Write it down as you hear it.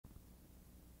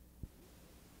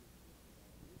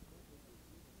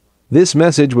This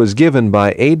message was given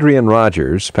by Adrian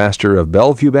Rogers, pastor of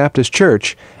Bellevue Baptist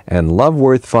Church and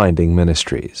Loveworth Finding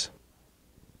Ministries.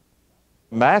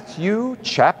 Matthew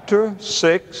chapter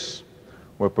 6.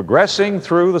 We're progressing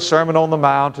through the Sermon on the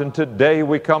Mount, and today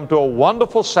we come to a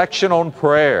wonderful section on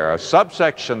prayer, a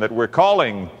subsection that we're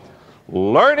calling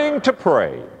Learning to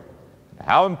Pray.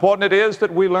 How important it is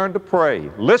that we learn to pray.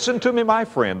 Listen to me, my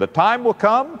friend. The time will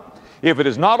come, if it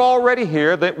is not already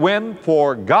here, that when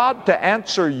for God to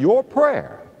answer your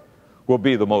prayer will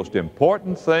be the most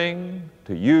important thing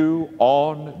to you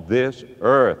on this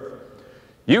earth.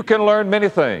 You can learn many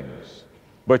things,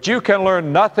 but you can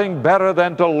learn nothing better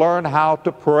than to learn how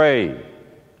to pray.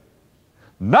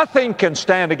 Nothing can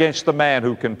stand against the man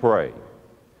who can pray,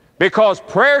 because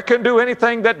prayer can do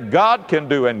anything that God can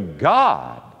do, and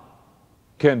God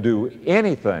can do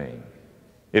anything.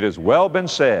 It has well been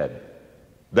said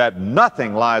that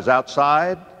nothing lies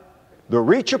outside the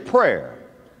reach of prayer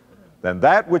than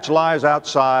that which lies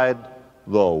outside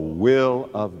the will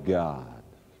of God.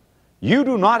 You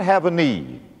do not have a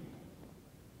need,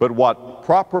 but what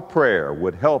proper prayer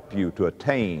would help you to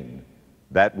attain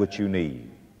that which you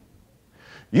need.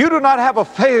 You do not have a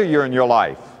failure in your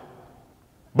life,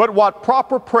 but what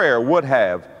proper prayer would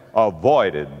have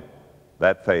avoided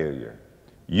that failure.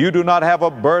 You do not have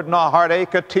a burden, a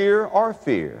heartache, a tear, or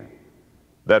fear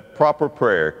that proper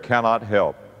prayer cannot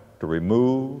help to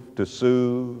remove, to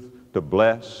soothe, to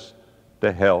bless,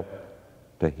 to help,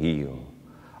 to heal.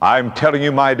 I'm telling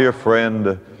you, my dear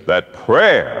friend, that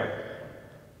prayer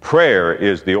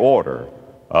is the order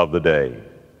of the day.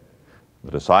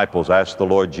 The disciples asked the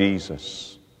Lord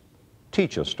Jesus,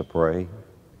 teach us to pray.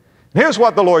 Here's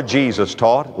what the Lord Jesus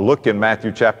taught. Look in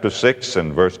Matthew chapter 6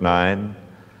 and verse 9.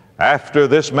 After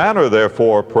this manner,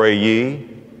 therefore, pray ye.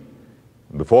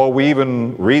 Before we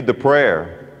even read the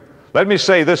prayer, let me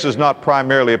say this is not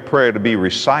primarily a prayer to be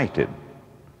recited.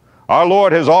 Our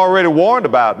Lord has already warned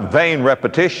about vain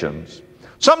repetitions.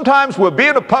 Sometimes we'll be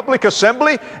in a public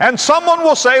assembly and someone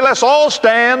will say, let's all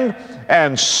stand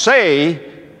and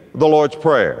say the Lord's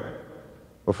Prayer.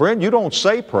 Well, friend, you don't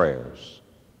say prayers.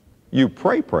 You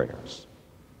pray prayers.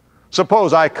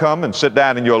 Suppose I come and sit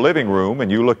down in your living room and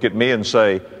you look at me and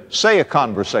say a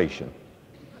conversation.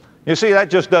 You see, that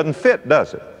just doesn't fit,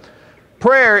 does it?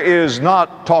 Prayer is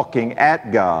not talking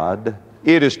at God.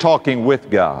 It is talking with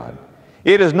God.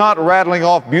 It is not rattling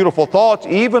off beautiful thoughts,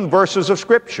 even verses of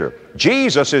Scripture.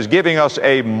 Jesus is giving us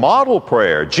a model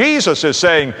prayer. Jesus is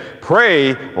saying,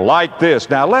 pray like this.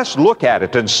 Now let's look at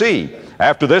it and see.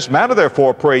 After this manner,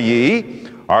 therefore, pray ye,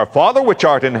 Our Father which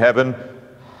art in heaven,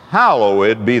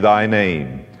 hallowed be thy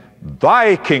name.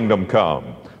 Thy kingdom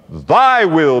come. Thy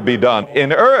will be done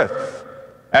in earth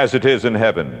as it is in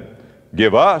heaven.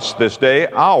 Give us this day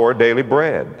our daily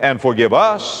bread, and forgive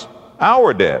us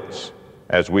our debts,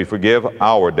 as we forgive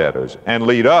our debtors. And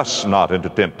lead us not into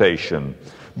temptation,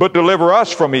 but deliver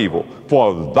us from evil.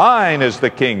 For thine is the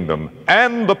kingdom,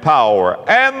 and the power,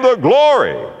 and the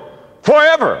glory,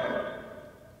 forever.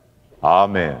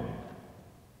 Amen.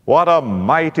 What a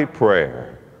mighty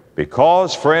prayer.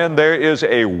 Because, friend, there is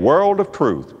a world of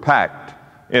truth packed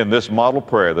in this model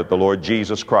prayer that the Lord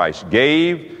Jesus Christ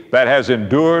gave, that has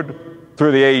endured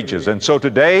through the ages. And so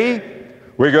today,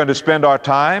 we're going to spend our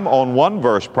time on one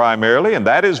verse primarily, and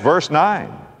that is verse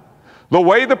 9. The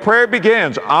way the prayer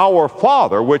begins, Our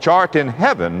Father which art in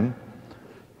heaven,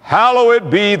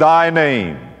 hallowed be thy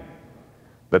name.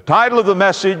 The title of the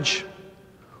message,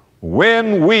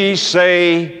 When We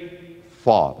Say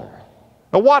Father.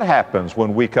 Now, what happens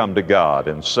when we come to God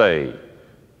and say,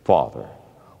 Father?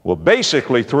 Well,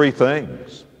 basically three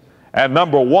things. And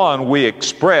number one, we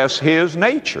express His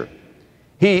nature.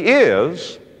 He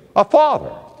is a Father.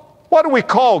 What do we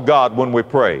call God when we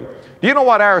pray? Do you know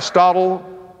what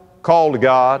Aristotle called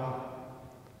God?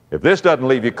 If this doesn't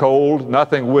leave you cold,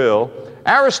 nothing will.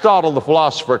 Aristotle, the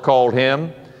philosopher, called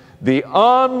Him the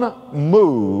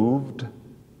unmoved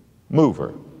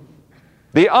mover.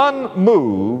 The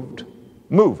unmoved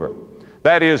mover.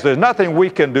 That is, there's nothing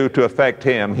we can do to affect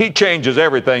Him. He changes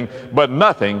everything, but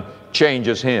nothing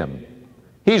changes Him.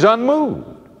 He's unmoved.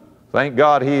 Thank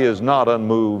God He is not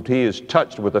unmoved. He is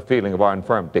touched with the feeling of our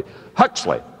infirmity.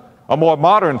 Huxley, a more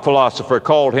modern philosopher,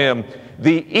 called Him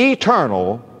the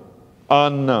eternal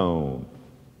unknown.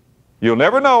 You'll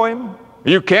never know Him.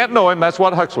 You can't know Him. That's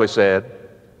what Huxley said.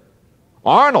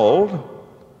 Arnold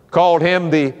called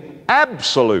Him the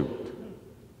absolute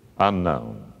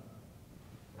unknown.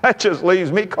 That just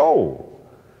leaves me cold.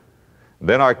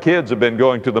 Then our kids have been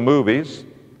going to the movies.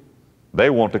 They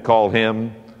want to call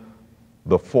Him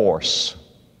the Force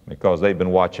because they've been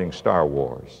watching Star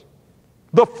Wars.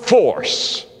 The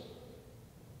Force.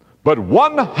 But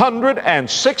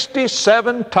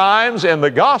 167 times in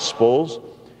the Gospels,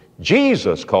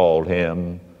 Jesus called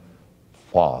him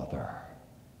Father.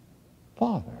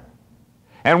 Father.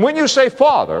 And when you say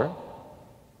Father,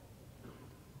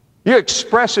 you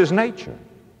express His nature.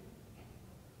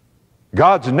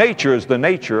 God's nature is the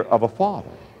nature of a father.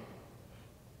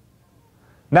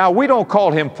 Now, we don't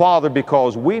call Him Father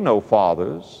because we know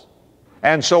fathers.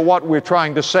 And so what we're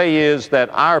trying to say is that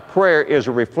our prayer is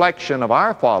a reflection of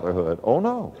our fatherhood. Oh,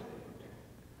 no.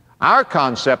 Our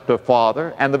concept of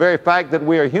father, and the very fact that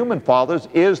we are human fathers,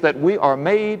 is that we are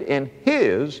made in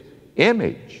His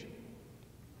image.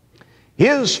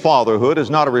 His fatherhood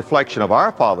is not a reflection of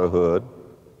our fatherhood,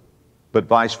 but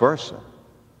vice versa.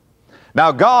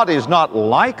 Now, God is not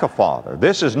like a father.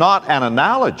 This is not an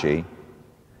analogy.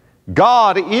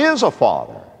 God is a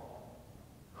father.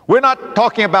 We're not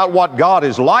talking about what God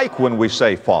is like when we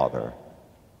say Father.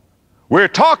 We're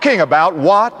talking about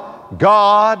what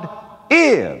God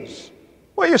is.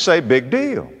 Well, you say, big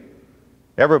deal.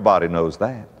 Everybody knows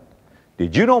that.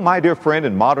 Did you know, my dear friend,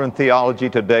 in modern theology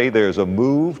today, there's a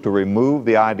move to remove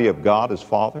the idea of God as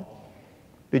Father?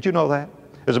 Did you know that?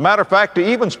 As a matter of fact,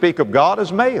 to even speak of God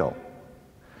as male.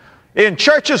 In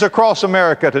churches across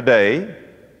America today,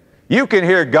 you can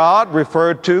hear God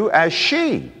referred to as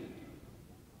she.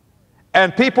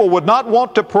 And people would not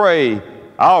want to pray,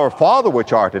 Our Father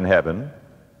which art in heaven.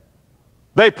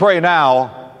 They pray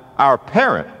now, Our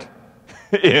Parent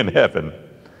in heaven.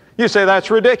 You say, that's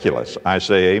ridiculous. I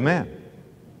say, amen.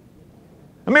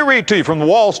 Let me read to you from the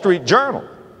Wall Street Journal.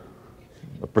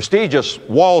 The prestigious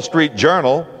Wall Street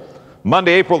Journal,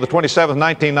 Monday, April the 27th,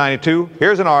 1992.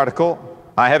 Here's an article.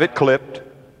 I have it clipped.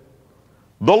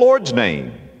 The Lord's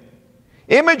name.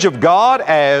 Image of God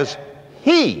as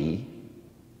He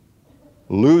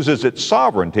loses its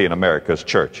sovereignty in America's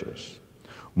churches.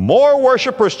 More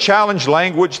worshipers challenge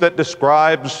language that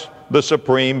describes the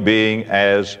Supreme Being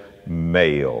as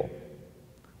male.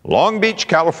 Long Beach,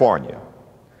 California.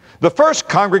 The First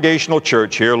Congregational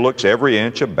Church here looks every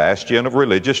inch a bastion of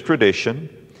religious tradition.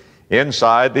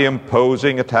 Inside the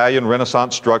imposing Italian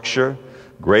Renaissance structure,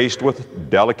 graced with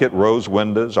delicate rose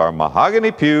windows, are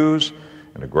mahogany pews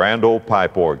and a grand old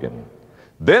pipe organ.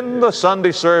 Then the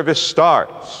Sunday service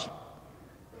starts.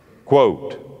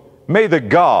 Quote, may the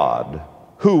God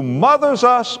who mothers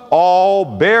us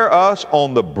all bear us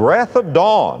on the breath of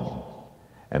dawn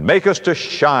and make us to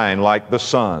shine like the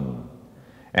sun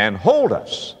and hold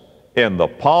us in the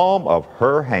palm of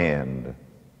her hand.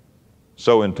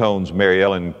 So intones Mary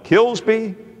Ellen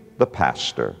Kilsby, the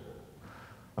pastor.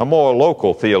 A more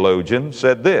local theologian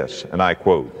said this, and I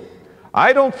quote,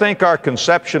 I don't think our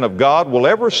conception of God will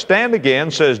ever stand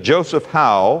again, says Joseph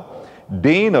Howe,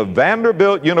 Dean of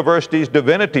Vanderbilt University's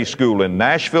Divinity School in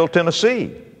Nashville,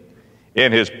 Tennessee.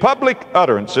 In his public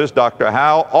utterances, Dr.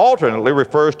 Howe alternately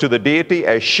refers to the deity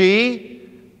as she,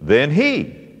 then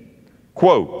he.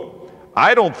 Quote,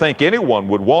 I don't think anyone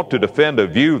would want to defend a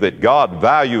view that God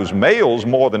values males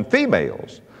more than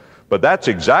females, but that's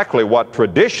exactly what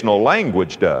traditional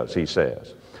language does, he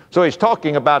says. So he's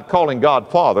talking about calling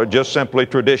God Father, just simply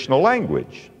traditional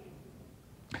language.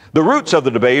 The roots of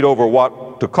the debate over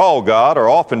what to call God are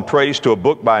often traced to a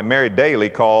book by Mary Daly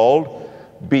called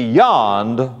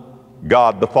Beyond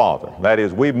God the Father. That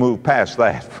is, we've moved past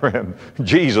that, friend.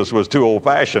 Jesus was too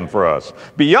old-fashioned for us.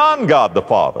 Beyond God the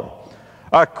Father,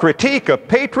 a critique of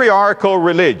patriarchal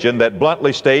religion that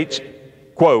bluntly states,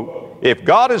 quote, if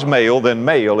God is male, then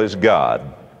male is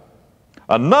God.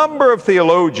 A number of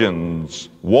theologians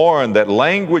warn that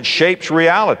language shapes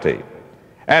reality,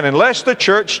 and unless the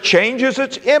church changes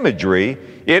its imagery,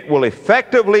 it will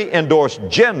effectively endorse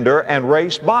gender and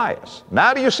race bias.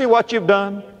 Now do you see what you've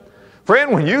done?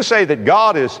 Friend, when you say that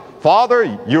God is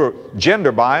Father, you're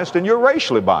gender biased and you're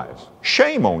racially biased.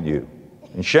 Shame on you,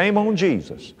 and shame on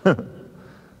Jesus.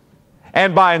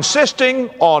 And by insisting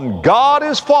on God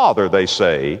as Father, they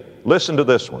say, listen to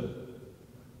this one.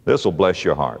 This will bless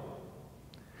your heart.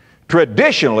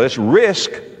 Traditionalists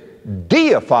risk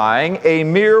deifying a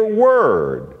mere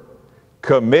word,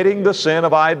 committing the sin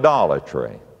of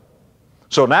idolatry.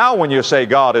 So now when you say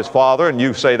God is Father and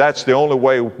you say that's the only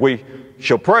way we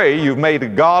shall pray, you've made a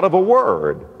God of a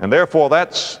word, and therefore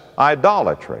that's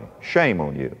idolatry. Shame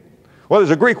on you. Well,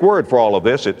 there's a Greek word for all of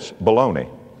this. It's baloney.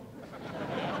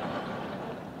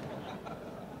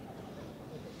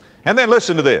 And then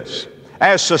listen to this.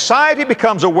 As society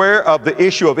becomes aware of the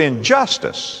issue of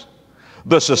injustice,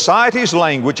 the society's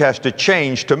language has to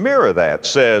change to mirror that,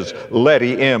 says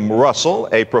Letty M. Russell,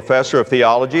 a professor of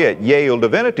theology at Yale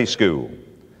Divinity School.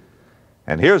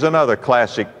 And here's another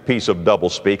classic piece of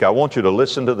doublespeak. I want you to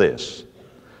listen to this.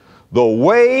 The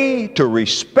way to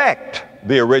respect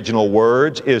the original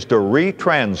words is to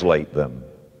retranslate them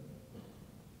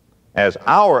as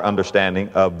our understanding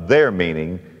of their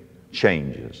meaning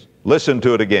changes. Listen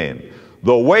to it again.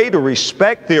 The way to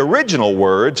respect the original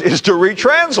words is to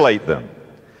retranslate them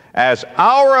as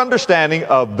our understanding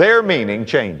of their meaning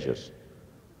changes.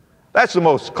 That's the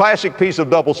most classic piece of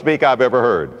doublespeak I've ever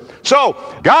heard.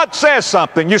 So, God says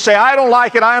something. You say, I don't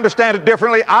like it. I understand it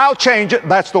differently. I'll change it.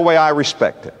 That's the way I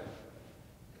respect it.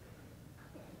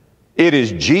 It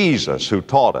is Jesus who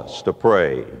taught us to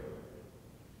pray,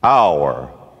 Our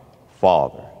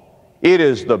Father. It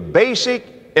is the basic,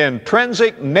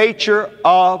 intrinsic nature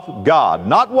of God.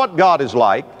 Not what God is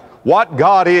like, what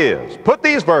God is. Put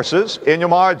these verses in your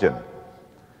margin.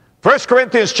 1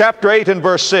 Corinthians chapter 8 and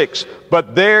verse 6,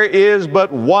 but there is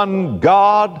but one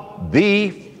God,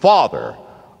 the Father,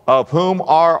 of whom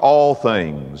are all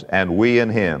things, and we in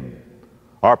Him.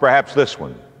 Or perhaps this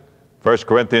one, 1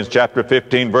 Corinthians chapter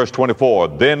 15 verse 24,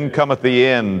 then cometh the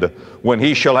end, when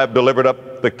He shall have delivered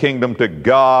up the kingdom to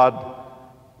God,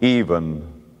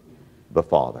 even the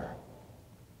Father.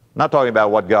 I'm not talking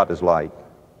about what God is like.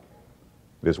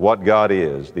 It's what God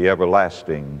is, the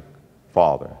everlasting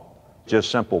Father.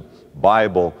 Just simple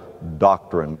Bible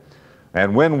doctrine.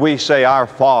 And when we say our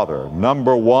Father,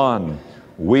 number one,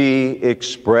 we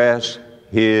express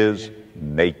His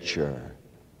nature.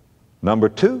 Number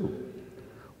two,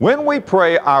 when we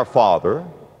pray our Father,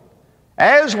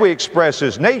 as we express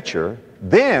His nature,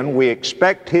 then we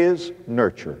expect His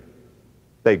nurture.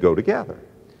 They go together.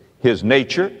 His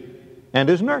nature and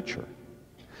His nurture.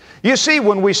 You see,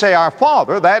 when we say our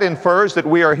Father, that infers that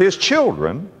we are His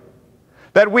children,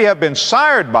 that we have been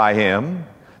sired by Him,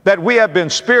 that we have been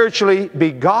spiritually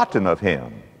begotten of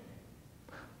Him.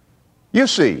 You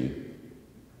see,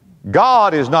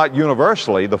 God is not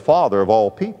universally the Father of all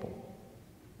people.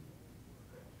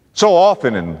 So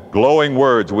often in glowing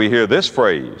words we hear this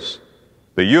phrase,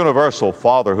 the universal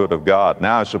fatherhood of God.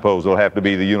 Now I suppose it'll have to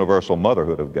be the universal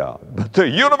motherhood of God. But the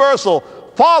universal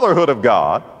fatherhood of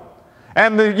God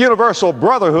and the universal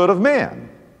brotherhood of men.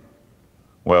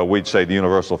 Well, we'd say the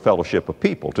universal fellowship of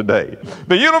people today.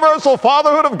 The universal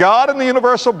fatherhood of God and the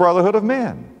universal brotherhood of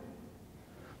men.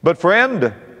 But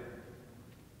friend,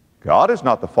 God is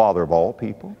not the father of all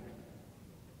people.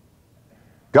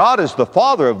 God is the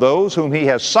father of those whom He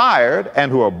has sired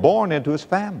and who are born into His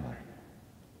family.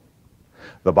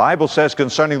 The Bible says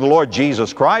concerning the Lord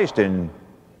Jesus Christ in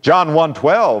John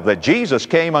 1:12 that Jesus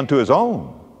came unto His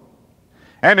own,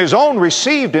 and His own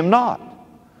received Him not.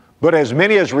 But as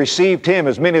many as received Him,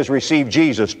 as many as received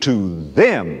Jesus, to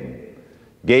them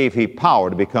gave He power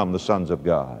to become the sons of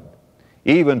God,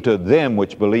 even to them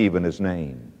which believe in His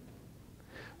name.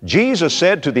 Jesus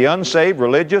said to the unsaved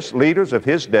religious leaders of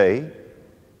His day,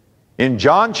 in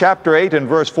John chapter 8 and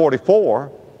verse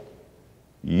 44,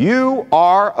 you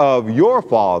are of your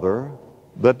father,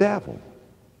 the devil,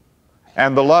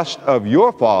 and the lust of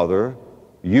your father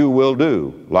you will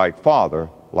do, like father,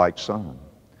 like son.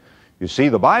 You see,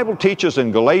 the Bible teaches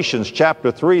in Galatians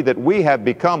chapter 3 that we have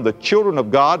become the children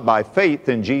of God by faith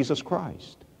in Jesus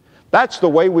Christ. That's the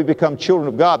way we become children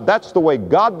of God. That's the way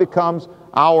God becomes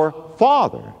our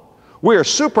Father. We are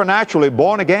supernaturally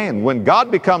born again. When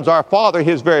God becomes our Father,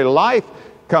 His very life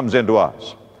comes into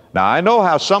us. Now, I know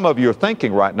how some of you are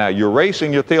thinking right now. You're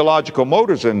racing your theological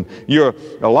motors and your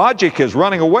logic is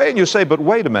running away, and you say, but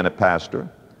wait a minute, Pastor.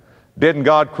 Didn't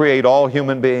God create all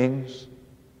human beings?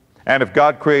 And if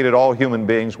God created all human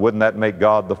beings, wouldn't that make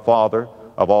God the Father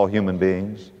of all human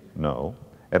beings? No.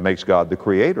 It makes God the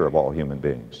Creator of all human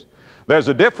beings. There's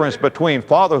a difference between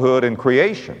fatherhood and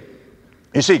creation.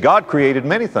 You see, God created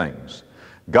many things.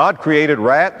 God created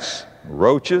rats,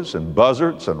 roaches, and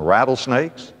buzzards, and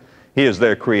rattlesnakes. He is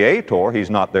their creator. He's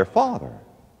not their father.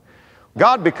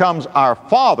 God becomes our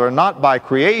Father not by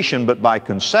creation but by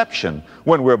conception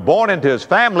when we're born into His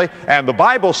family, and the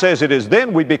Bible says it is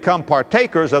then we become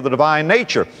partakers of the divine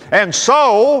nature. And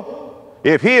so,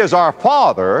 if He is our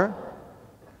Father,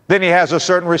 then He has a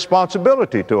certain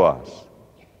responsibility to us.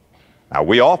 Now,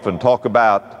 we often talk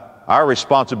about our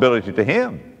responsibility to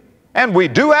Him, and we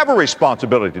do have a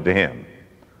responsibility to Him.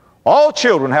 All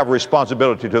children have a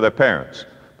responsibility to their parents,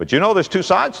 but you know there's two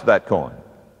sides to that coin.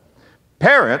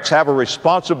 Parents have a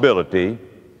responsibility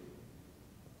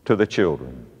to the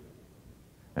children.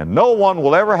 And no one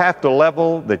will ever have to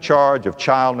level the charge of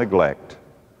child neglect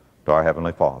to our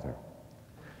Heavenly Father.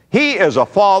 He is a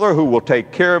Father who will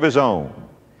take care of His own.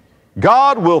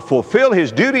 God will fulfill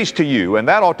His duties to you, and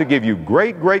that ought to give you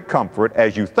great, great comfort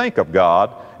as you think of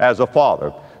God as a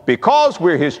Father. Because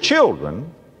we're His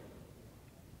children,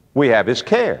 we have His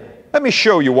care. Let me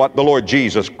show you what the Lord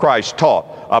Jesus Christ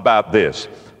taught about this.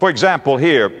 For example,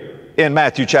 here in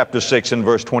Matthew chapter 6 and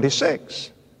verse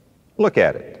 26. Look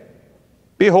at it.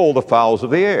 Behold the fowls of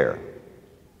the air,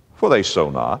 for they sow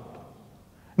not,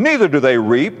 neither do they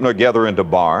reap nor gather into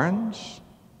barns,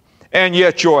 and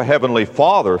yet your heavenly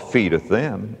Father feedeth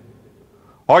them.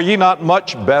 Are ye not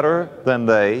much better than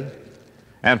they?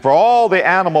 And for all the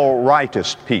animal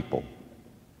rightest people,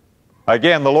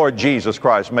 again, the Lord Jesus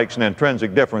Christ makes an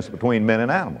intrinsic difference between men and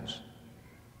animals,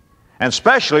 and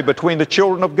especially between the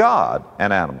children of God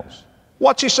and animals.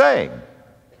 What's he saying?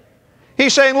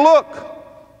 He's saying, look,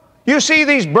 you see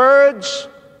these birds?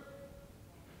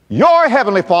 Your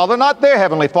heavenly Father, not their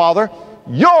heavenly Father,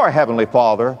 your heavenly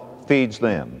Father feeds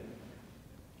them.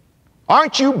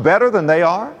 Aren't you better than they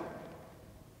are?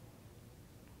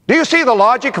 Do you see the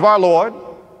logic of our Lord?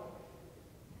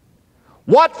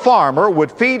 What farmer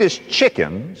would feed his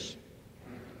chickens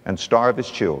and starve his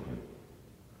children?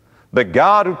 The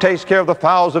God who takes care of the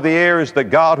fowls of the air is the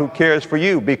God who cares for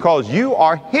you, because you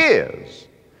are His.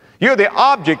 You're the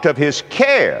object of His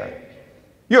care.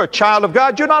 You're a child of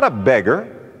God. You're not a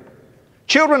beggar.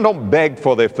 Children don't beg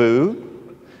for their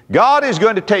food. God is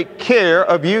going to take care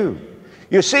of you.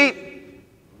 You see,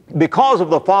 because of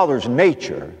the Father's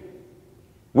nature,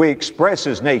 we express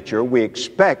His nature, we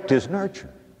expect His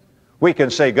nurture. We can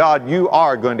say, God, you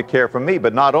are going to care for me,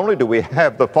 but not only do we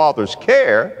have the Father's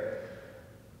care,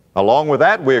 along with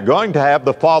that, we're going to have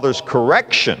the Father's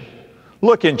correction.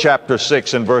 Look in chapter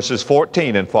 6 and verses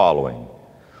 14 and following.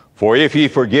 For if ye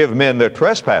forgive men their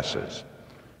trespasses,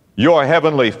 your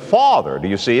heavenly Father, do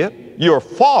you see it? Your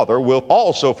Father will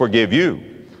also forgive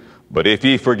you. But if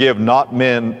ye forgive not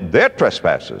men their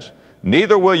trespasses,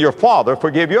 neither will your Father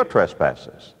forgive your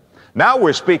trespasses. Now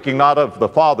we're speaking not of the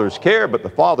Father's care, but the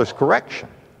Father's correction.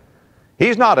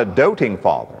 He's not a doting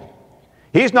Father.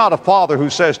 He's not a father who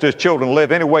says to his children,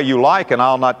 live any way you like and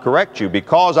I'll not correct you.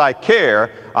 Because I care,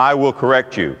 I will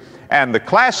correct you. And the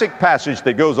classic passage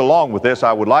that goes along with this,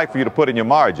 I would like for you to put in your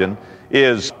margin,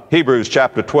 is Hebrews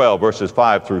chapter 12, verses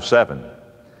 5 through 7.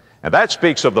 And that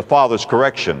speaks of the Father's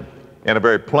correction in a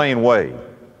very plain way.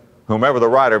 Whomever the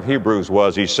writer of Hebrews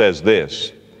was, he says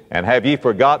this, and have ye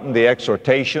forgotten the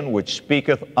exhortation which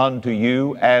speaketh unto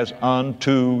you as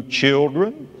unto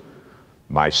children?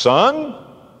 My son,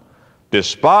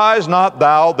 despise not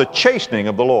thou the chastening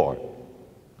of the Lord,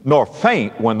 nor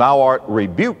faint when thou art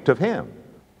rebuked of Him.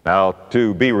 Now,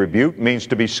 to be rebuked means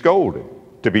to be scolded.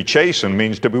 To be chastened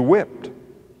means to be whipped.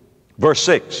 Verse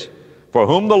 6, for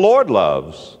whom the Lord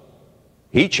loves,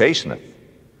 He chasteneth,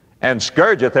 and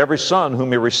scourgeth every son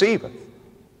whom He receiveth.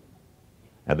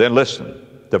 And then listen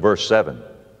to verse 7.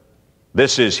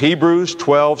 This is Hebrews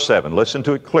 12:7. Listen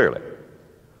to it clearly.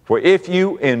 For if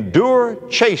you endure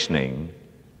chastening,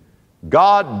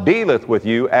 God dealeth with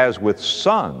you as with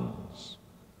sons.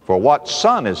 For what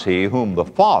son is he whom the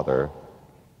Father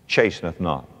chasteneth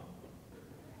not?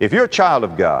 If you're a child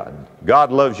of God,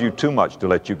 God loves you too much to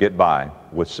let you get by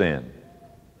with sin.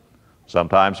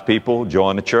 Sometimes people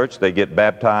join the church, they get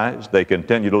baptized, they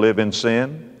continue to live in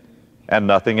sin, and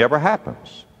nothing ever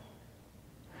happens.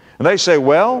 And they say,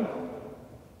 well,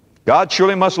 God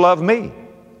surely must love me.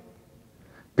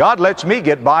 God lets me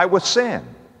get by with sin.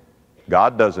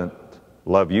 God doesn't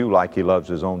love you like He loves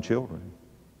His own children.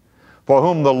 For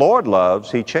whom the Lord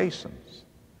loves, He chastens.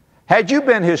 Had you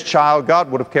been His child,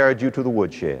 God would have carried you to the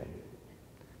woodshed.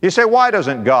 You say, why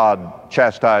doesn't God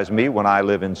chastise me when I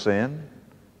live in sin?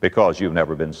 Because you've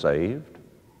never been saved.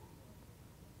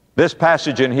 This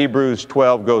passage in Hebrews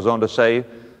 12 goes on to say,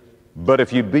 but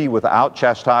if you be without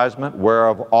chastisement,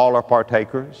 whereof all are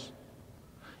partakers,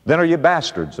 then are you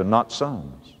bastards and not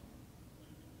sons.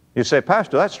 You say,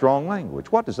 Pastor, that's strong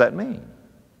language. What does that mean?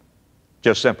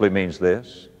 Just simply means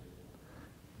this.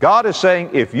 God is saying,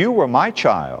 if you were my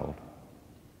child,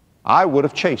 I would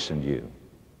have chastened you.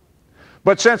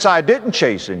 But since I didn't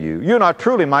chasten you, you're not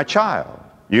truly my child.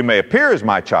 You may appear as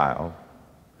my child,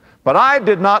 but I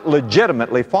did not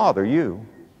legitimately father you.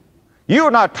 You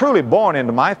are not truly born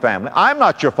into my family. I'm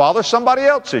not your father. Somebody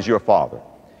else is your father.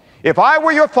 If I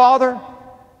were your father,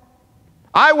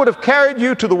 I would have carried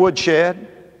you to the woodshed.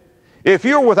 If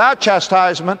you're without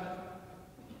chastisement,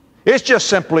 it's just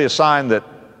simply a sign that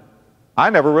I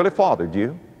never really fathered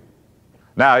you.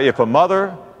 Now, if a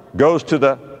mother goes to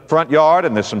the front yard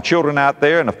and there's some children out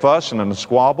there in a fuss and in a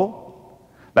squabble,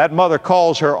 that mother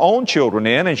calls her own children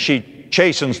in and she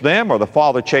chastens them, or the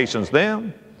father chastens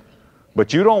them.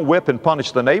 But you don't whip and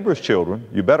punish the neighbor's children.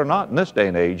 You better not in this day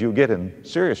and age. You'll get in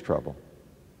serious trouble.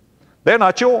 They're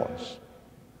not yours.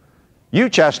 You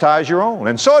chastise your own.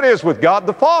 And so it is with God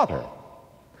the Father.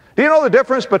 Do you know the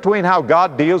difference between how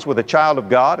God deals with a child of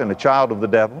God and a child of the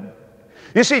devil?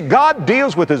 You see, God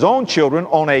deals with His own children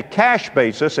on a cash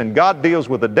basis, and God deals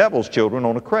with the devil's children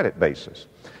on a credit basis.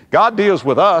 God deals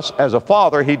with us as a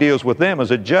father. He deals with them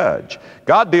as a judge.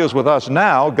 God deals with us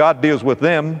now. God deals with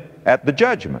them at the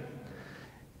judgment.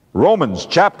 Romans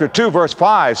chapter 2 verse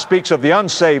 5 speaks of the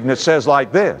unsaved, and it says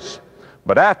like this: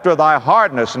 "But after thy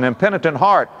hardness and impenitent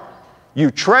heart,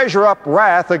 you treasure up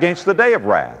wrath against the day of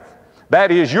wrath." That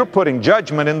is, you're putting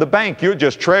judgment in the bank. You're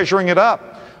just treasuring it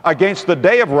up against the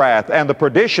day of wrath and the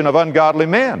perdition of ungodly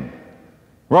men.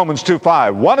 Romans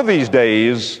 2:5, one of these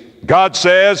days, God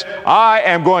says, I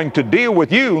am going to deal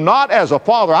with you not as a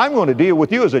father. I'm going to deal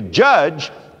with you as a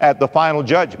judge at the final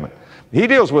judgment. He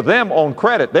deals with them on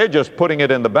credit. They're just putting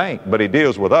it in the bank. But He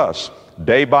deals with us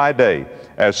day by day.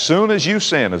 As soon as you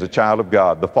sin as a child of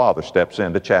God, the Father steps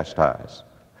in to chastise.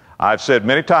 I've said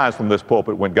many times from this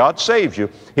pulpit, when God saves you,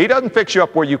 He doesn't fix you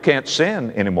up where you can't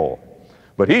sin anymore.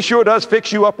 But He sure does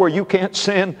fix you up where you can't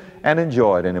sin and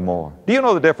enjoy it anymore. Do you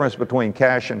know the difference between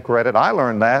cash and credit? I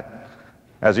learned that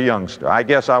as a youngster. I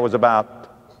guess I was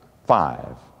about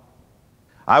 5.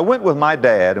 I went with my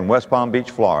dad in West Palm Beach,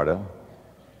 Florida,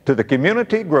 to the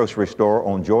community grocery store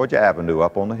on Georgia Avenue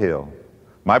up on the hill.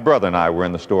 My brother and I were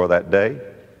in the store that day,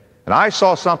 and I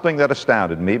saw something that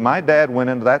astounded me. My dad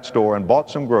went into that store and bought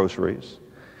some groceries,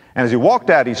 and as he walked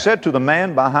out, he said to the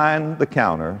man behind the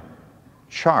counter,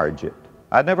 "Charge it."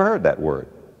 I'd never heard that word,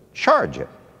 charge it.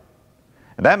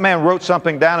 And that man wrote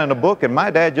something down in a book, and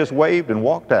my dad just waved and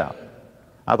walked out.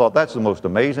 I thought, that's the most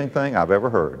amazing thing I've ever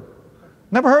heard.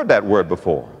 Never heard that word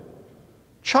before.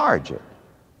 Charge it.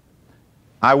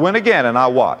 I went again and I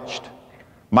watched.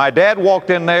 My dad walked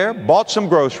in there, bought some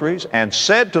groceries, and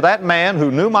said to that man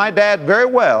who knew my dad very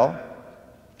well,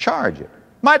 "Charge it."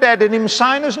 My dad didn't even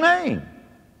sign his name.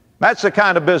 That's the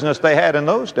kind of business they had in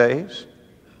those days.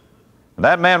 And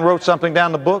that man wrote something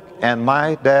down the book, and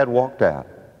my dad walked out.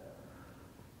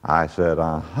 I said,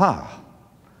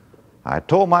 I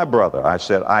told my brother, I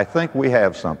said, I think we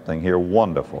have something here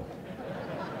wonderful.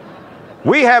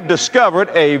 We have discovered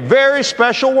a very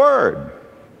special word.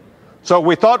 So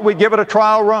we thought we'd give it a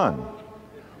trial run.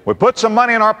 We put some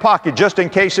money in our pocket just in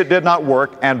case it did not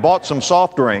work, and bought some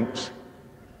soft drinks,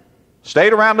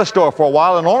 stayed around the store for a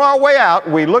while, and on our way out,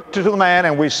 we looked to the man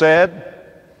and we said,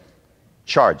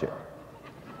 "Charge it."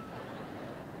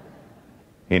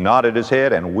 He nodded his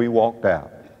head and we walked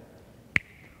out.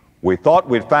 We thought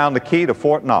we'd found the key to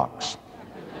Fort Knox.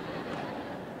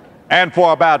 And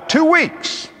for about 2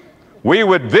 weeks, we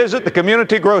would visit the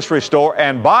community grocery store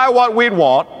and buy what we'd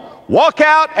want, walk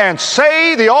out and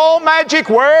say the all-magic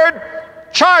word,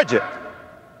 "Charge it."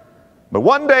 But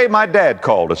one day my dad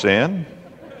called us in.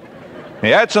 He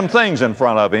had some things in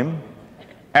front of him.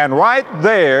 And right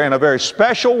there, in a very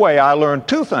special way, I learned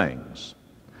 2 things.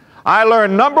 I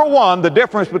learned, number 1, the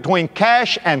difference between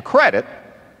cash and credit.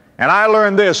 And I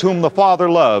learned this: whom the Father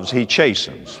loves, He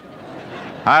chastens.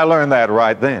 I learned that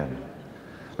right then.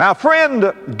 Now,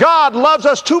 friend, God loves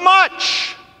us too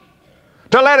much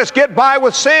to let us get by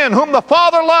with sin. Whom the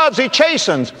Father loves, He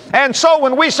chastens. And so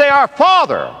when we say our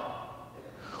Father,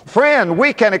 friend,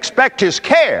 we can expect His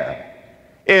care.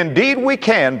 Indeed we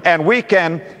can, and we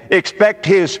can expect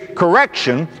His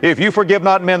correction. If you forgive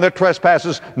not men their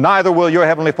trespasses, neither will your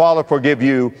heavenly Father forgive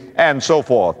you, and so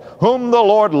forth. Whom the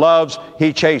Lord loves,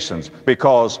 He chastens,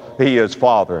 because He is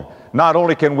Father. Not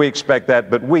only can we expect that,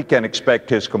 but we can expect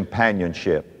His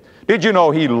companionship. Did you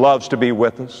know He loves to be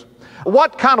with us?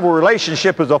 What kind of a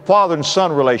relationship is a father and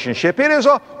son relationship? It is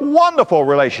a wonderful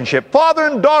relationship. Father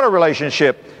and daughter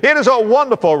relationship. It is a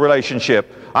wonderful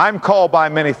relationship. I'm called by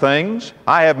many things.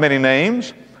 I have many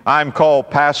names. I'm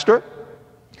called Pastor.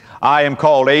 I am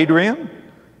called Adrian.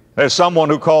 There's someone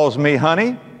who calls me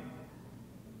honey.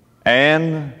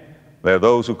 And there are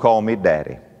those who call me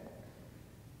Daddy.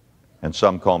 And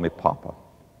some call me Papa.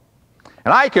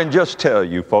 And I can just tell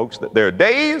you, folks, that there are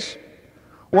days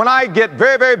when I get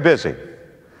very, very busy.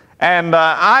 And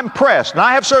I'm pressed, and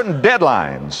I have certain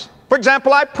deadlines. For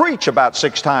example, I preach about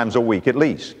 6 times a week at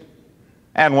least.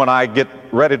 And when I get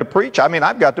ready to preach,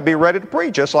 I've got to be ready to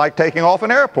preach, just like taking off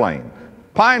an airplane.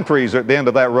 Pine trees are at the end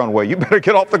of that runway. You better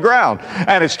get off the ground.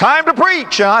 And it's time to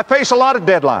preach, and I face a lot of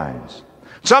deadlines.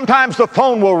 Sometimes the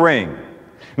phone will ring.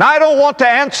 Now, I don't want to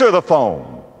answer the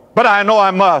phone, but I know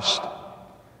I must.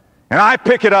 And I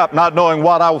pick it up, not knowing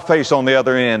what I will face on the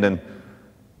other end. And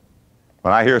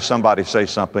when I hear somebody say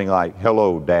something like,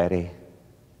 "Hello, Daddy,"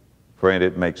 friend,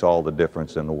 it makes all the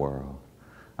difference in the world.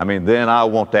 I mean, then I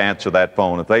want to answer that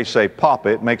phone. If they say, Papa,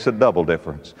 it makes a double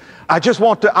difference. I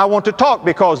want to talk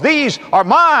because these are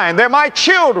mine. They're my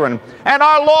children. And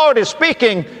our Lord is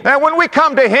speaking. And when we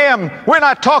come to Him, we're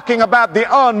not talking about the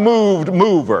unmoved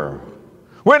mover.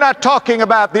 We're not talking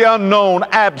about the unknown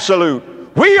absolute.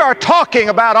 We are talking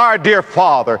about our dear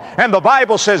Father. And the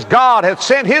Bible says God hath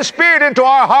sent His Spirit into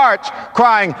our hearts,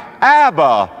 crying,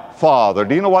 Abba, Father.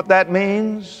 Do you know what that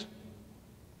means?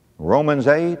 Romans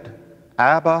 8,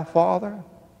 Abba, Father.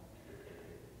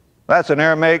 That's an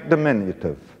Aramaic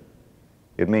diminutive.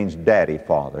 It means daddy,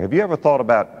 Father. Have you ever thought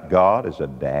about God as a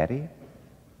daddy?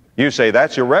 You say,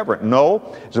 that's irreverent.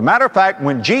 No. As a matter of fact,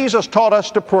 when Jesus taught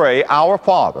us to pray, Our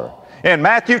Father, in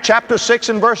Matthew chapter 6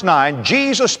 and verse 9,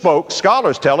 Jesus spoke,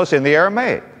 scholars tell us, in the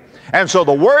Aramaic. And so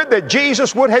the word that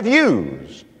Jesus would have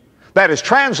used, that is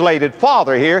translated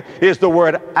Father here, is the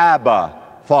word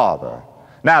Abba, Father.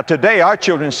 Now today our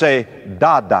children say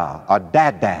Dada or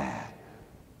Dada.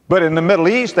 But in the Middle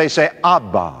East they say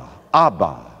Abba,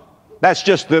 Abba. That's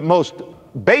just the most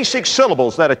basic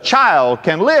syllables that a child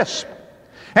can lisp.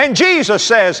 And Jesus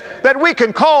says that we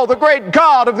can call the great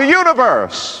God of the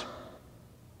universe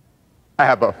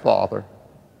Abba, Father.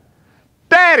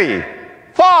 Daddy,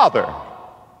 Father.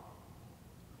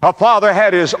 A father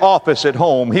had his office at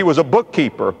home. He was a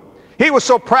bookkeeper. He was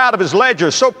so proud of his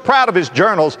ledgers, so proud of his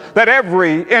journals, that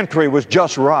every entry was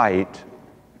just right.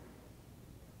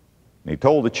 And he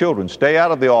told the children, stay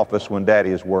out of the office when Daddy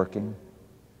is working.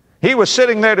 He was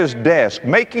sitting there at his desk,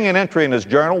 making an entry in his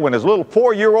journal, when his little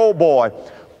 4-year-old boy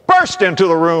burst into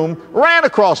the room, ran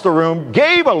across the room,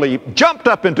 gave a leap, jumped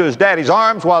up into his daddy's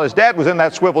arms while his dad was in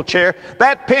that swivel chair.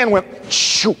 That pen went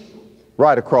shoo,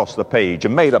 right across the page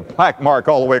and made a black mark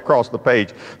all the way across the page.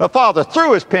 The father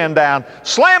threw his pen down,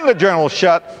 slammed the journal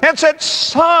shut, and said,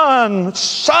 son,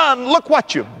 look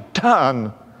what you've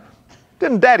done.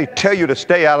 Didn't Daddy tell you to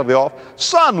stay out of the office?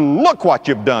 Son, look what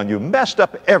you've done. You messed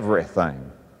up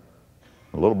everything.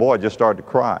 The little boy just started to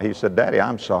cry. He said, Daddy,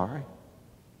 I'm sorry.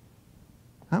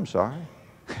 I'm sorry.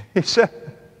 He said,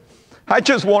 I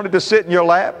just wanted to sit in your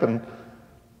lap and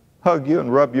hug you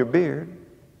and rub your beard.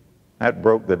 That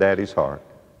broke the daddy's heart.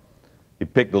 He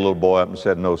picked the little boy up and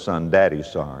said, no, son, Daddy's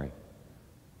sorry.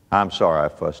 I'm sorry I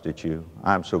fussed at you.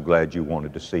 I'm so glad you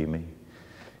wanted to see me.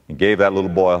 He gave that little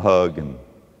boy a hug and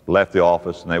left the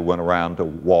office, and they went around to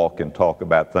walk and talk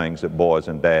about things that boys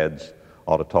and dads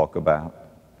ought to talk about.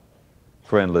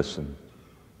 Friend, listen.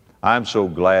 I'm so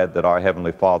glad that our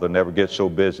Heavenly Father never gets so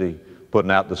busy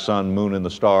putting out the sun, moon, and the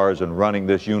stars and running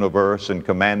this universe and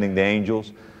commanding the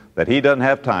angels that He doesn't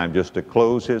have time just to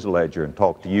close His ledger and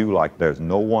talk to you like there's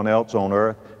no one else on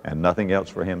earth and nothing else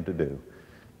for Him to do.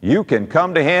 You can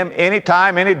come to Him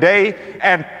anytime, any day,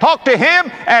 and talk to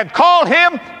Him and call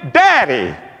Him Daddy.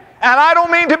 And I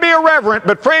don't mean to be irreverent,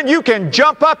 but friend, you can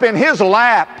jump up in His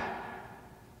lap,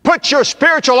 put your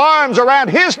spiritual arms around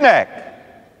His neck.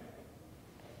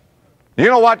 You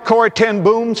know what Corrie ten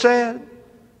Boom said?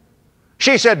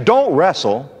 She said, don't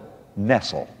wrestle,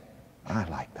 nestle. I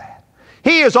like that.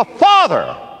 He is a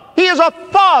father. He is a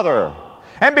father.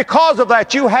 And because of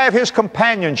that, you have His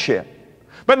companionship.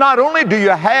 But not only do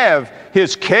you have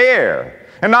His care,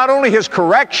 and not only His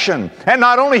correction, and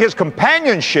not only His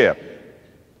companionship,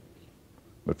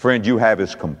 but friend, you have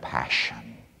His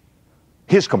compassion.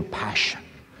 His compassion.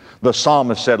 The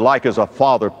psalmist said, like as a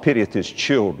father pitieth his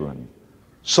children,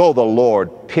 so the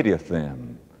Lord pitieth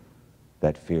them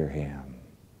that fear Him.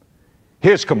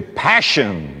 His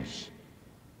compassions,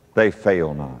 they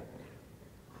fail not.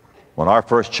 When our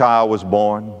first child was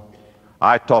born,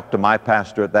 I talked to my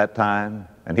pastor at that time,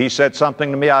 and he said something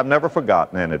to me I've never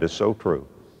forgotten, and it is so true.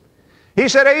 He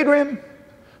said, Adrian,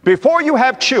 before you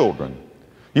have children,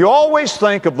 you always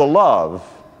think of the love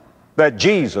that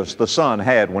Jesus, the Son,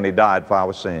 had when He died for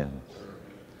our sins.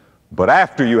 But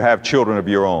after you have children of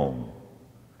your own,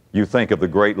 you think of the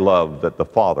great love that the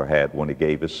Father had when He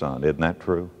gave His Son. Isn't that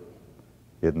true?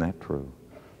 Isn't that true?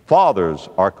 Fathers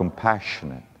are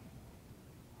compassionate.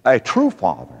 A true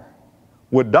father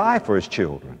would die for his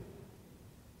children,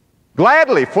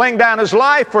 gladly fling down his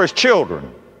life for his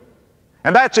children.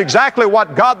 And that's exactly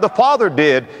what God the Father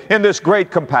did in this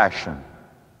great compassion.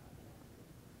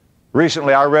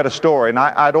 Recently I read a story, and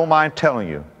I don't mind telling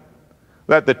you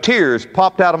that the tears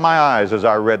popped out of my eyes as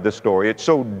I read this story. It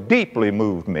so deeply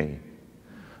moved me.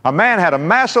 A man had a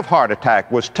massive heart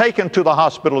attack, was taken to the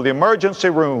hospital, the emergency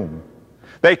room.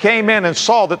 They came in and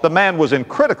saw that the man was in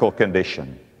critical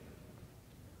condition.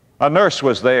 A nurse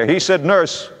was there. He said,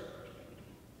 nurse,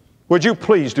 would you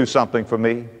please do something for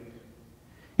me?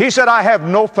 He said, I have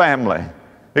no family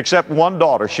except one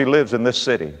daughter. She lives in this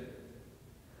city.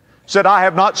 Said, I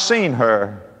have not seen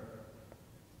her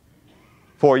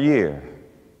for a year.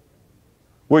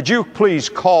 Would you please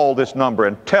call this number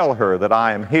and tell her that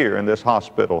I am here in this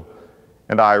hospital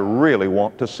and I really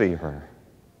want to see her?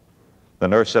 The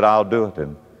nurse said, I'll do it.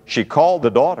 And she called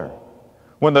the daughter.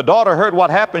 When the daughter heard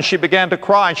what happened, she began to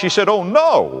cry, and she said, oh,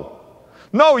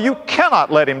 no, you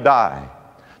cannot let him die.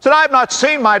 Said, I've not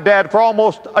seen my dad for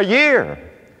almost a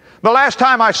year. The last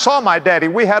time I saw my daddy,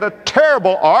 we had a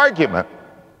terrible argument.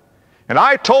 And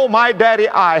I told my daddy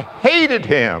I hated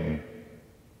him.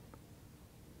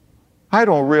 I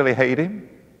don't really hate him.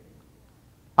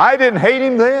 I didn't hate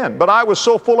him then, but I was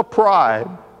so full of pride.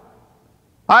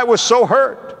 I was so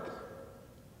hurt.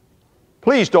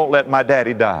 Please don't let my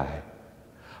daddy die.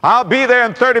 I'll be there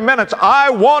in 30 minutes. I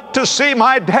want to see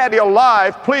my daddy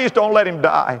alive. Please don't let him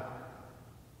die.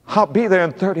 I'll be there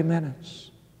in 30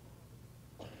 minutes.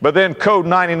 But then code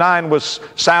 99 was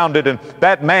sounded, and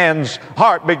that man's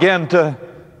heart began to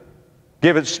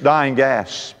give its dying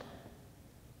gasp.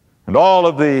 And all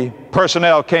of the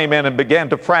personnel came in and began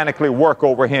to frantically work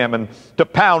over him and to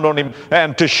pound on him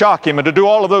and to shock him and to do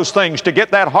all of those things to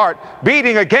get that heart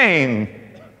beating again.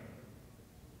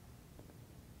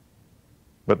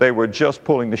 But they were just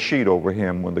pulling the sheet over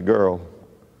him when the girl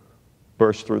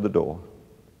burst through the door.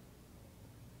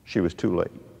 She was too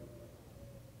late.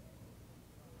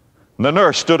 And the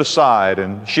nurse stood aside,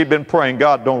 and she'd been praying,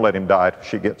 God, don't let him die if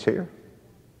she gets here.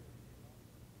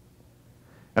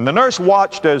 And the nurse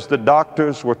watched as the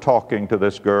doctors were talking to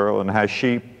this girl and as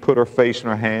she put her face in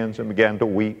her hands and began to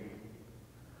weep.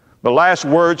 The last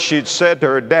words she'd said to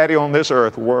her daddy on this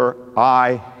earth were,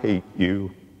 I hate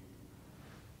you.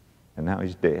 And now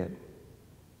he's dead.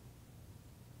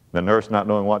 The nurse, not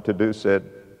knowing what to do, said,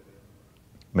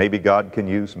 maybe God can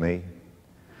use me.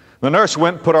 The nurse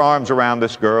went and put her arms around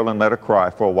this girl and let her cry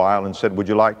for a while and said, would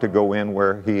you like to go in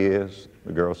where he is?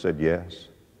 The girl said, yes.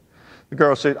 The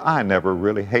girl said, I never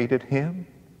really hated him.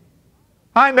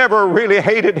 I never really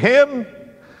hated him.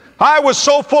 I was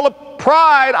so full of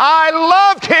pride. I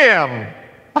loved him.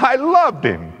 I loved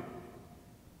him.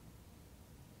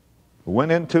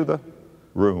 Went into the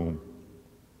room.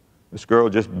 This girl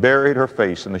just buried her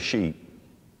face in the sheet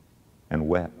and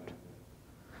wept.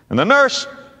 And the nurse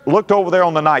looked over there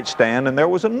on the nightstand, and there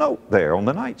was a note there on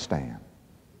the nightstand.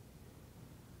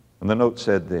 And the note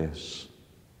said this,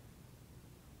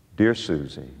 Dear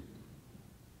Susie,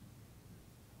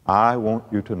 I want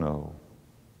you to know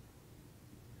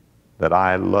that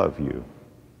I love you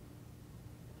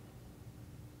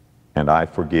and I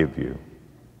forgive you.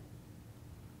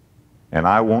 And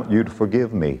I want you to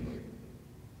forgive me.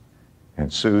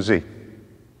 And Susie,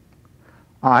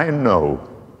 I know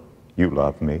you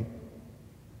love me,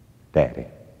 Daddy.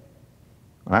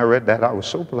 When I read that, I was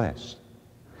so blessed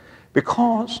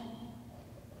because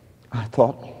I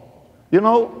thought, you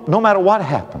know, no matter what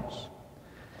happens,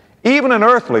 even an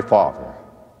earthly father,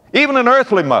 even an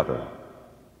earthly mother,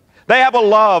 they have a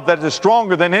love that is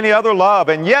stronger than any other love.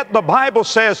 And yet the Bible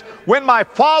says, when my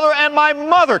father and my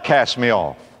mother cast me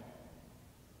off,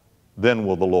 then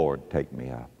will the Lord take me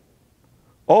up.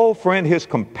 Oh, friend, his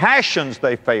compassions,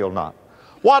 they fail not.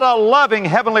 What a loving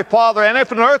heavenly father. And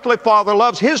if an earthly father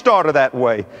loves his daughter that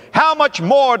way, how much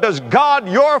more does God,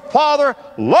 your Father,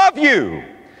 love you?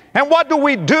 And what do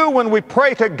we do when we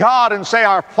pray to God and say,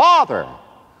 our Father?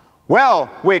 Well,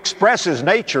 we express his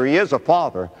nature. He is a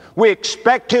father. We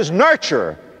expect his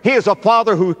nurture. He is a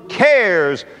father who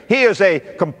cares. He is a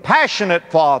compassionate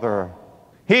father.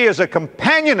 He is a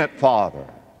companionate father.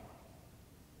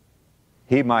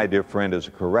 He, my dear friend, is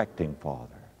a correcting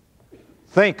father.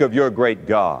 Think of your great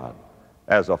God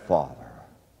as a father.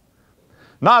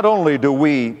 Not only do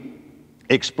we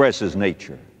express his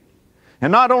nature,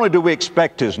 and not only do we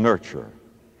expect his nurture,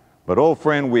 but, oh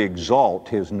friend, we exalt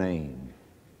his name.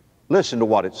 Listen to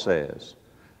what it says.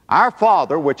 Our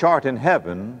Father, which art in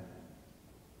heaven,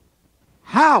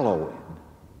 hallowed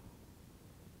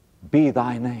be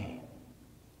thy name.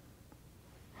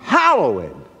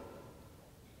 Hallowed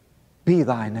be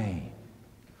thy name.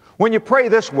 When you pray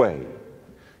this way,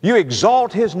 you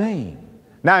exalt his name.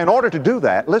 Now, in order to do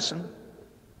that, listen,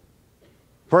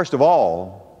 first of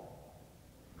all,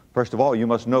 you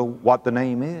must know what the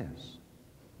name is.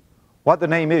 What the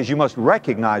name is, you must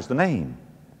recognize the name.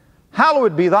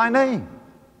 Hallowed be thy name.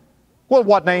 Well,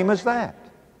 what name is that?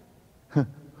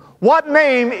 What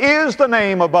name is the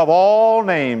name above all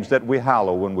names that we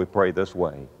hallow when we pray this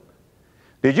way?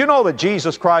 Did you know that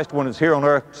Jesus Christ, when he was here on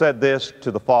earth, said this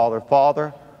to the Father,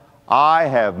 Father, I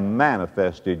have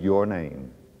manifested your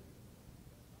name.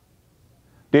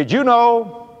 Did you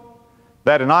know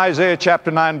that in Isaiah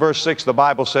chapter 9, verse 6, the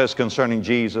Bible says concerning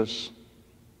Jesus,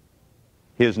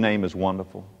 his name is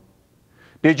wonderful?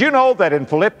 Did you know that in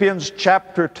Philippians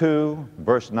chapter 2,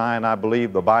 verse 9, I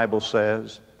believe the Bible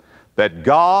says that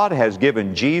God has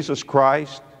given Jesus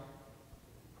Christ,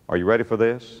 are you ready for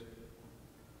this?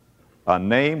 A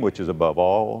name which is above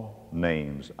all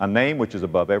names. A name which is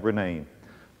above every name.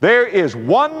 There is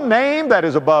one name that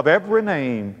is above every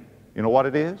name. You know what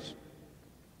it is?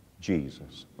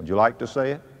 Jesus. Would you like to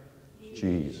say it?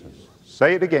 Jesus.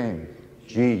 Say it again.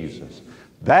 Jesus.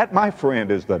 That, my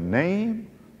friend, is the name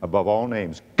above all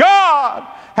names. God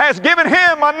has given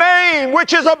him a name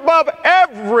which is above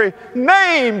every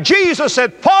name. Jesus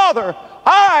said, Father,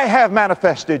 I have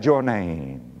manifested your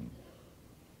name.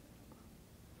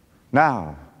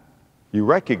 Now, you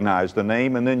recognize the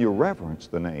name and then you reverence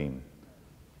the name.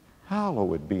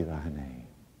 Hallowed be thy name.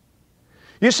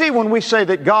 You see, when we say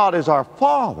that God is our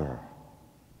Father,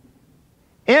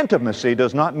 intimacy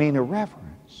does not mean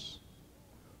irreverence.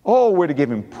 Oh, we're to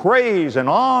give him praise and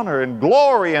honor and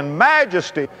glory and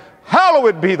majesty.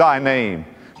 Hallowed be thy name.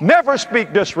 Never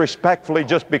speak disrespectfully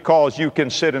just because you can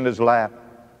sit in his lap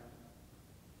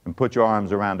and put your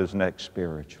arms around his neck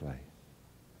spiritually.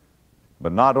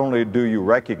 But not only do you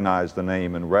recognize the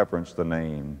name and reverence the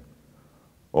name,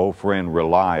 oh friend,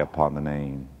 rely upon the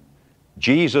name.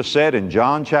 Jesus said in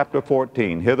John chapter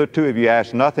 14, hitherto have you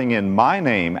asked nothing in my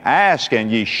name, ask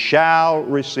and ye shall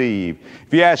receive.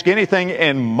 If you ask anything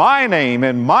in my name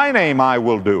I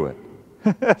will do it.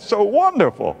 That's so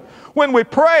wonderful. When we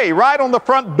pray, right on the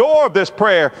front door of this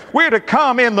prayer, we're to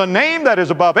come in the name that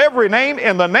is above every name,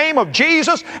 in the name of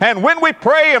Jesus. And when we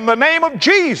pray in the name of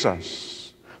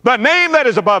Jesus, the name that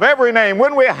is above every name,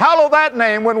 when we hallow that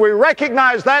name, when we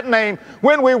recognize that name,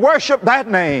 when we worship that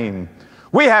name,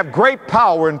 we have great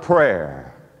power in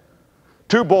prayer.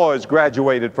 Two boys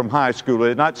graduated from high school. They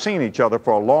had not seen each other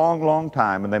for a long, long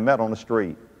time, and they met on the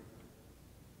street.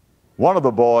 One of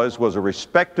the boys was a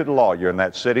respected lawyer in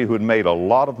that city who had made a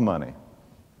lot of money.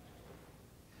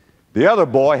 The other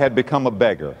boy had become a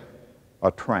beggar,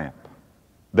 a tramp.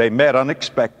 They met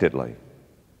unexpectedly.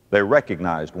 They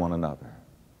recognized one another.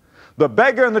 The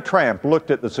beggar and the tramp looked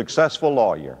at the successful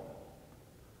lawyer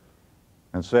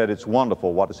and said, it's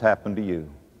wonderful what has happened to you.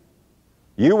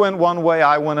 You went one way,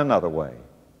 I went another way.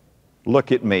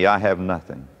 Look at me, I have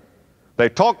nothing. They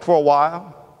talked for a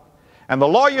while, and the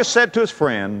lawyer said to his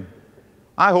friend,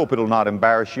 I hope it'll not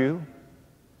embarrass you, and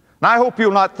I hope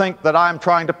you'll not think that I'm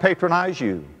trying to patronize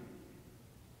you.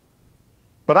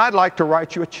 But I'd like to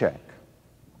write you a check.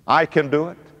 I can do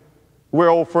it. We're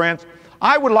old friends.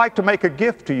 I would like to make a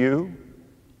gift to you.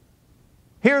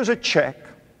 Here's a check.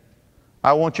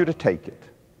 I want you to take it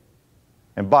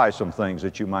and buy some things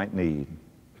that you might need.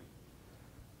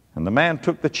 And the man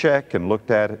took the check and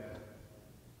looked at it.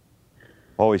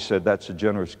 Oh, he said, that's a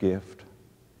generous gift.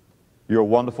 You're a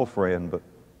wonderful friend, but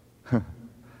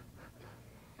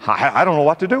I don't know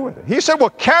what to do with it. He said, well,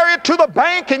 carry it to the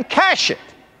bank and cash it.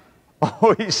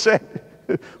 Oh, he said,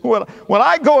 well, when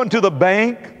I go into the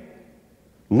bank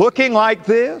looking like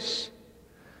this,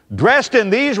 dressed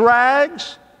in these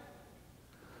rags,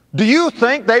 do you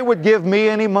think they would give me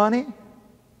any money?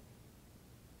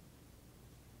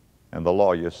 And the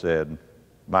lawyer said,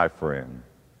 my friend,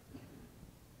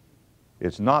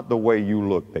 it's not the way you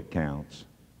look that counts.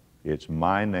 It's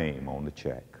my name on the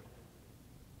check.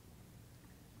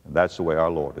 And that's the way our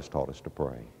Lord has taught us to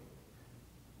pray.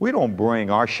 We don't bring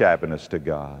our shabbiness to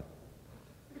God.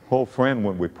 Oh, friend,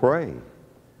 when we pray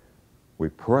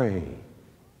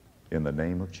in the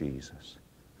name of Jesus.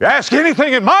 Ask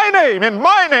anything in my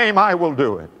name I will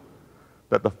do it,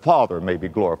 that the Father may be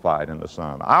glorified in the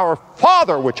Son. Our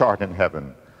Father which art in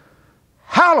heaven,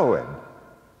 hallowed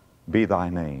be thy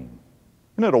name.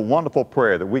 Isn't it a wonderful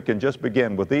prayer that we can just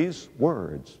begin with these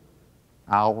words?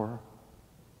 Our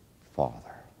Father.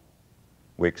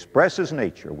 We express his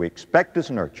nature. We expect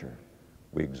his nurture.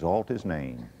 We exalt his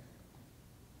name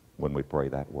when we pray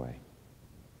that way.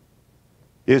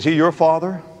 Is he your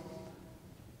Father?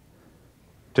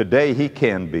 Today he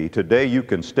can be. Today you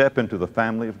can step into the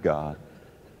family of God.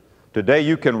 Today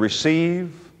you can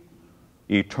receive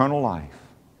eternal life.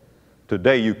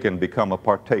 Today you can become a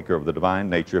partaker of the divine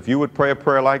nature. If you would pray a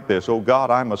prayer like this, oh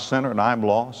God, I'm a sinner and I'm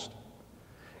lost,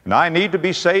 and I need to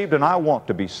be saved and I want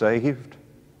to be saved.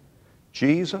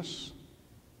 Jesus,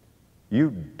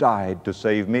 you died to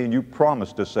save me and you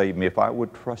promised to save me if I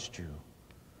would trust you.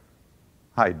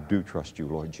 I do trust you,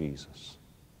 Lord Jesus.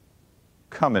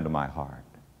 Come into my heart.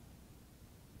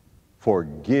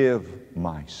 Forgive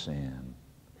my sin.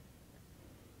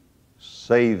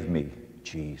 Save me,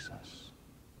 Jesus.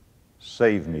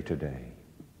 Save me today.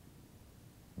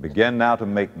 Begin now to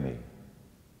make me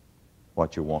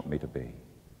what you want me to be.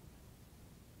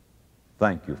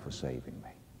 Thank you for saving me.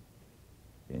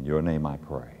 In your name I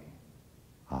pray.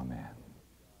 Amen.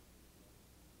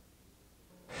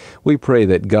 We pray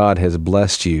that God has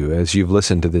blessed you as you've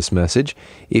listened to this message.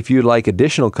 If you'd like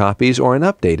additional copies or an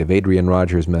update of Adrian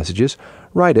Rogers' messages,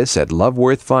 write us at Love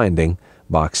Worth Finding,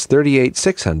 Box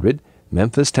 38600,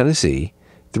 Memphis, Tennessee,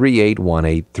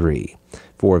 38183.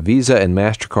 For Visa and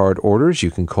MasterCard orders,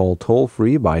 you can call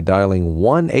toll-free by dialing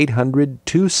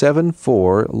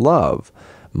 1-800-274-LOVE,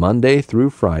 Monday through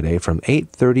Friday from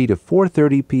 8:30 to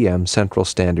 4:30 p.m. Central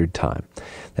Standard Time.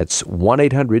 That's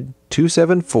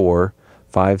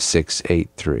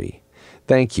 1-800-274-5683.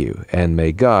 Thank you, and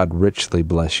may God richly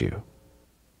bless you.